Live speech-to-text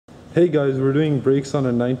Hey guys, we're doing brakes on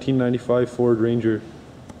a 1995 Ford Ranger.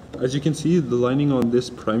 As you can see, the lining on this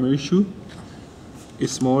primary shoe is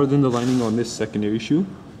smaller than the lining on this secondary shoe.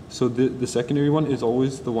 So the secondary one is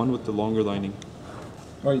always the one with the longer lining.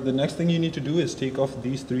 Alright, the next thing you need to do is take off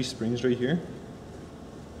these three springs right here.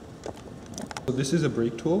 So this is a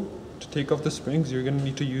brake tool. To take off the springs, you're going to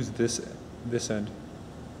need to use this end.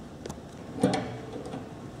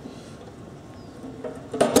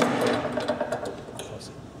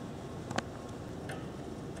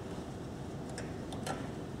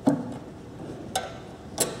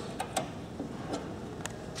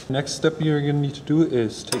 Next step you're going to need to do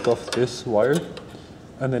is take off this wire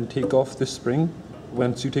and then take off this spring.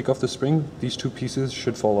 Once you take off the spring, these two pieces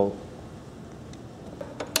should fall out.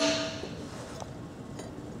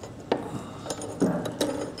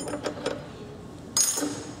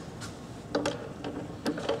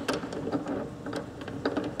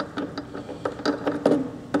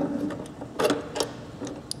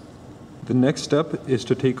 The next step is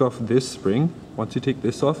to take off this spring. Once you take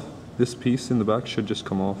this off, this piece in the back should just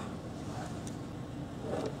come off.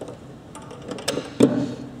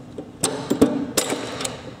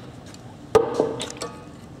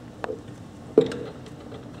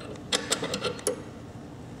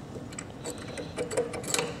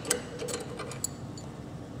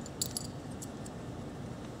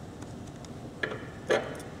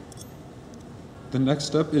 The next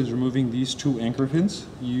step is removing these two anchor pins.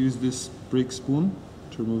 You use this brake spoon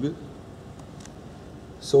to remove it.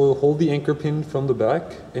 So hold the anchor pin from the back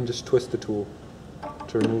and just twist the tool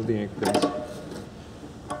to remove the anchor pins.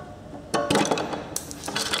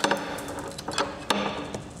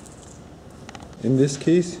 In this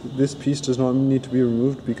case, this piece does not need to be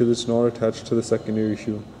removed because it's not attached to the secondary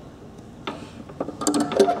shoe.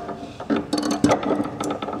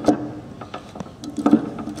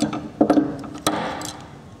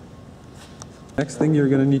 Next thing you're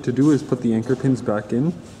going to need to do is put the anchor pins back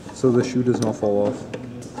in so the shoe does not fall off.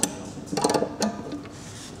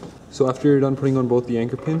 So after you're done putting on both the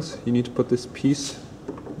anchor pins, you need to put this piece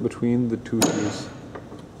between the two shoes.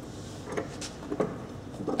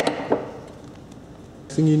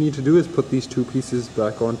 Next thing you need to do is put these two pieces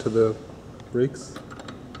back onto the brakes.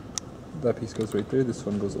 That piece goes right there, this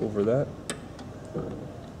one goes over that.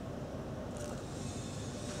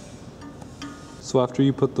 So after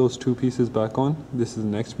you put those two pieces back on, this is the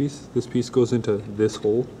next piece. This piece goes into this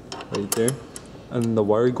hole right there, and the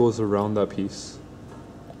wire goes around that piece.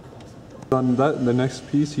 On that, the next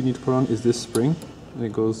piece you need to put on is this spring, and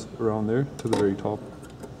it goes around there to the very top.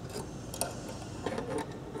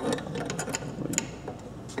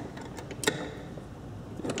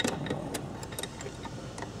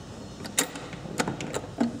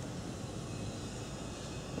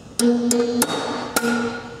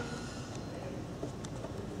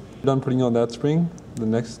 Done putting on that spring, the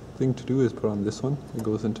next thing to do is put on this one. It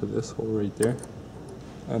goes into this hole right there,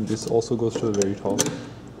 and this also goes to the very top.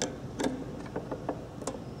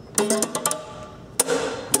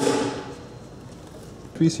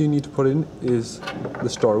 The piece you need to put in is the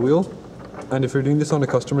star wheel, and if you're doing this on a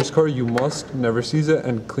customer's car, you must never seize it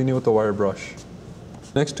and clean it with a wire brush.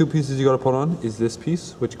 Next two pieces you got to put on is this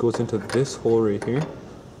piece, which goes into this hole right here,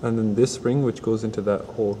 and then this spring, which goes into that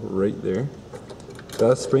hole right there.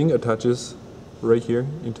 That spring attaches right here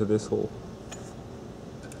into this hole.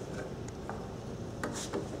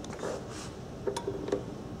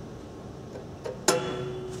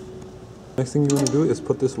 Next thing you want to do is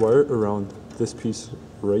put this wire around this piece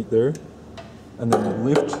right there, and then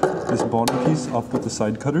lift this bottom piece up with the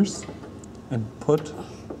side cutters and put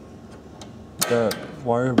that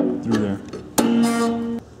wire through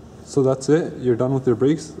there. So that's it, you're done with your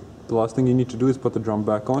brakes. The last thing you need to do is put the drum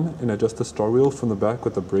back on and adjust the star wheel from the back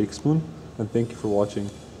with the brake spoon. And thank you for watching.